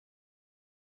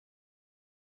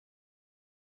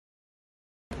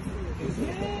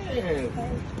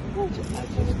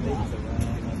just need the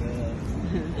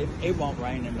rain. It won't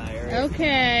rain in my area.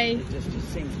 Okay. It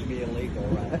just seems to be illegal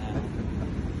right now.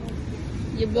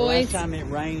 You The boys. last time it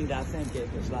rained, I think it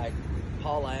was like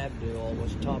Paula Abdul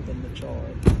was topping the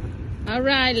chart. All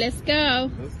right, let's go.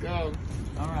 Let's go.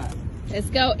 All right. Let's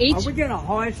go. Each. Are we gonna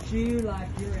hoist you like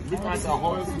you're in? We got to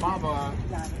hoist Mama.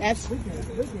 That's. We can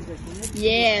just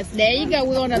Yes. There you go.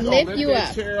 We're gonna We're lift lift you that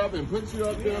up. chair up and put you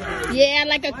up there. Yeah,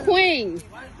 like a queen.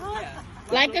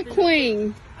 Like a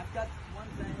queen. I've got one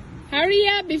thing. Hurry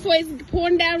up before it's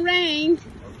pouring down rain.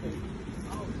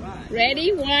 All right.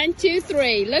 Ready? 1, 2,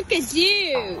 3. Look at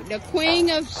you, the Queen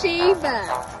of Sheba.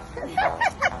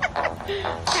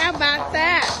 How about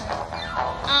that?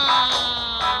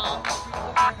 Oh,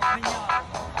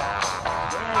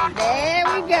 there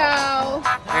we go.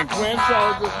 And Quinn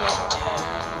showed this one.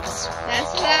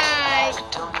 That's right.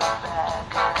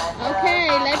 Okay,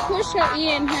 let's push her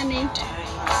in, honey.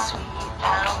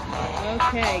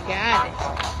 Okay, got it.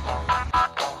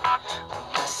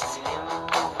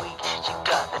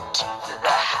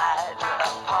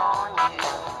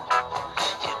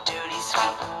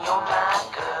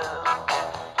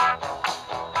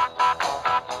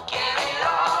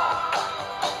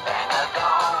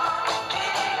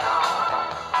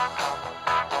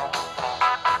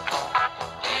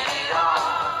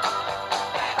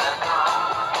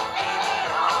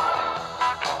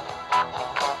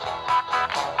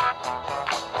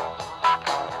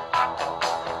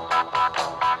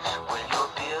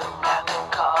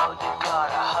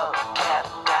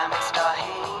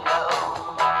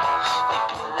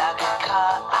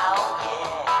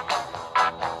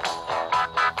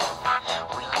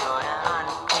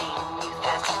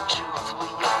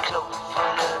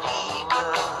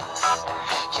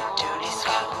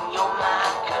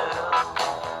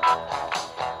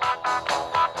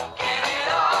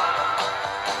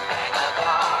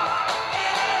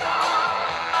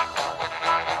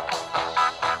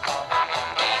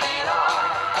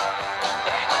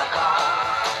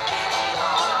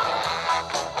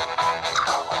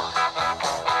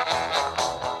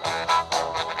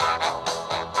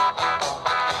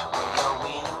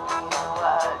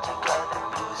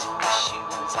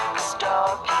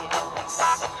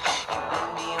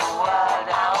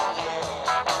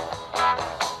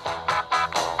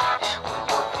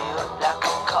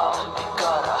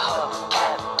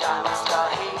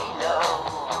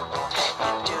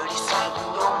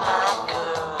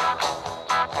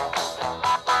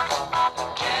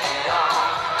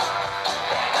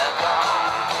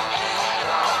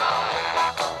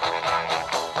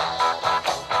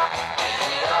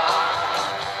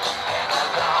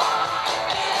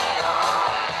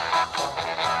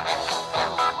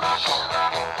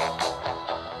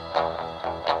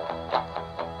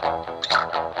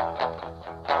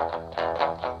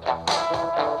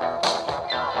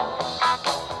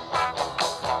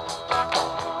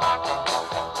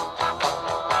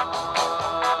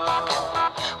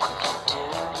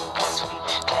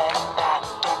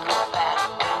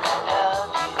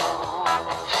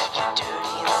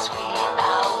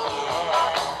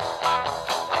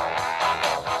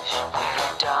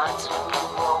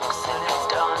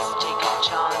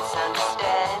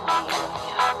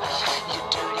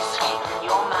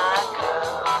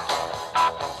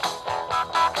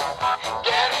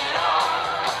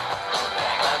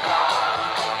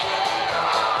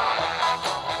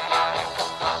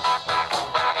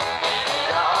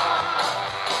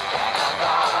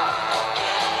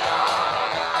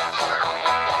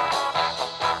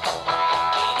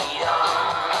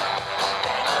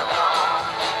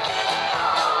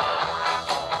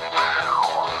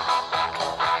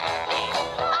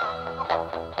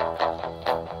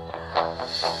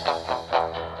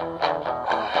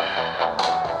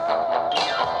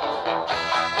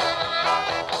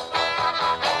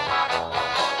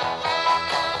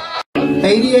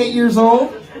 Years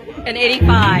old And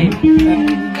 85.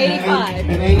 85.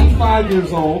 and 85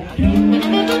 years old.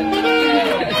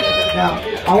 Now,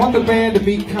 I want the band to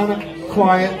be kind of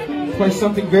quiet, play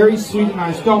something very sweet and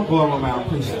nice. Don't blow them out,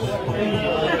 please.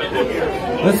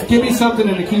 Let's give me something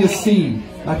in the key of C,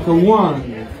 like a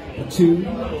 1, a 2,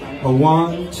 a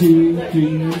 1, 2,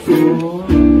 3, 4.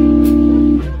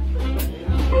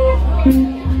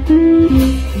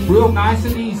 Real nice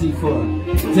and easy for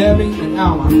Debbie and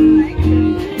Alma.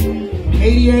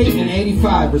 88 and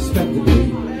 85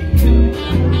 respectively.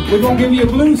 We're going to give you a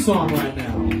blues song right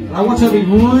now. I want you to be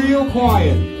real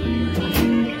quiet.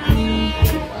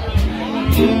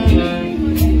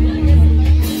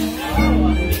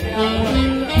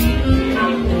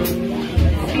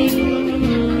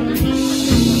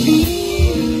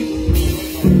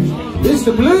 It's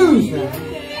the blues now.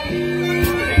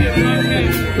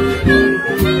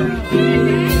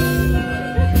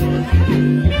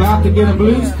 About to get a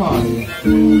blues party.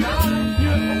 So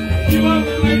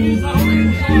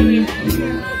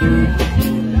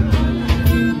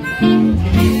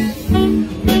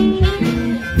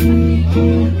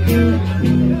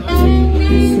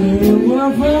when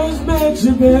I first met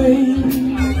you, babe,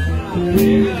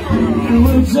 you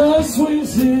were just sweet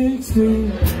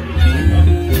 16.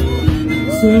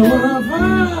 So when I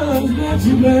first met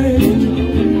you, babe,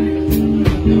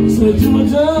 said you were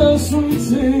just sweet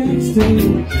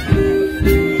 16.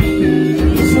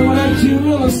 So when that cute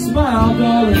little smile,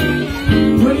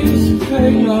 darling, prettiest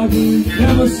thing I've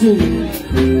ever seen.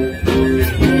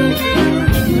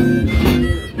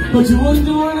 But you wouldn't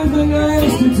do anything I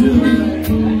asked you to.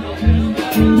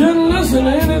 Didn't listen to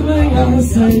anything I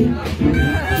say.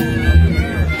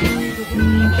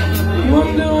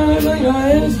 Wouldn't do anything I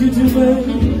asked you to,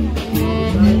 baby.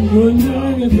 Wouldn't do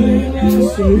anything I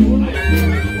say.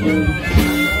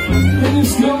 And you're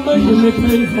still making me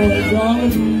pay for it,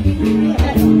 darling.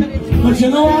 But you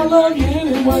know I love you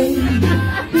anyway.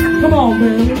 Come on,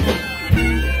 baby.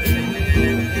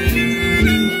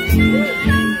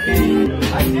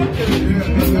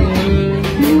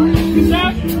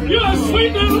 You're a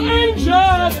sweet little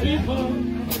angel, people,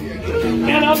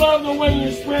 and I love the way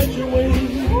you spread your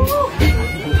wings.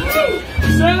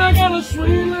 Said I got a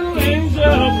sweet little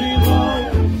angel, people,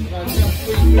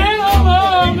 and I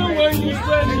love the way you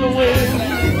spread your wings.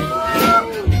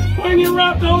 When you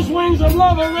wrap those wings of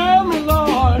love around me,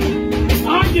 Lord,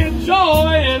 I get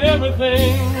joy in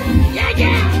everything. Yeah,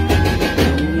 yeah.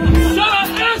 So I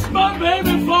asked my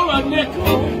baby for a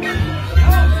nickel,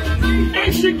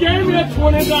 and she gave me a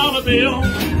 $20 bill.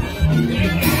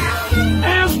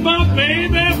 Asked my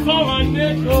baby for a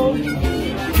nickel,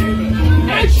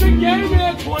 and she gave me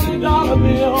a $20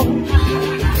 bill.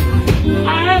 I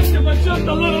asked her for just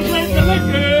a little drink of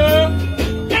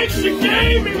liquor, and she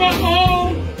gave me my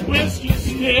whole whiskey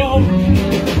still.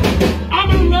 I'm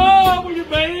in love with you,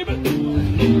 baby.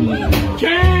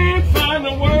 Can't find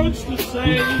the words to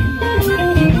say.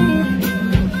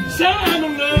 Say I'm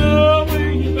in love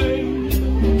with you, baby.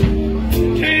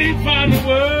 Can't find the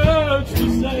words to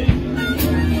say.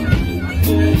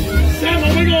 Say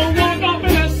we're gonna walk off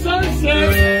in that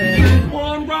sunset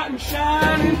one bright and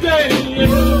shining day.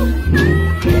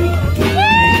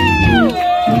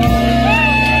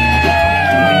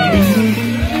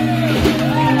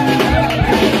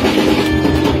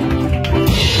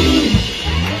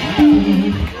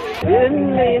 Didn't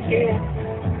make it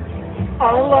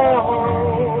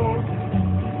alone.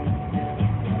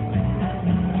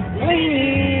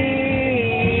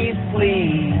 Please,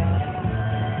 please,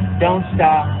 don't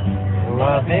stop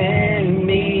loving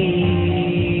me.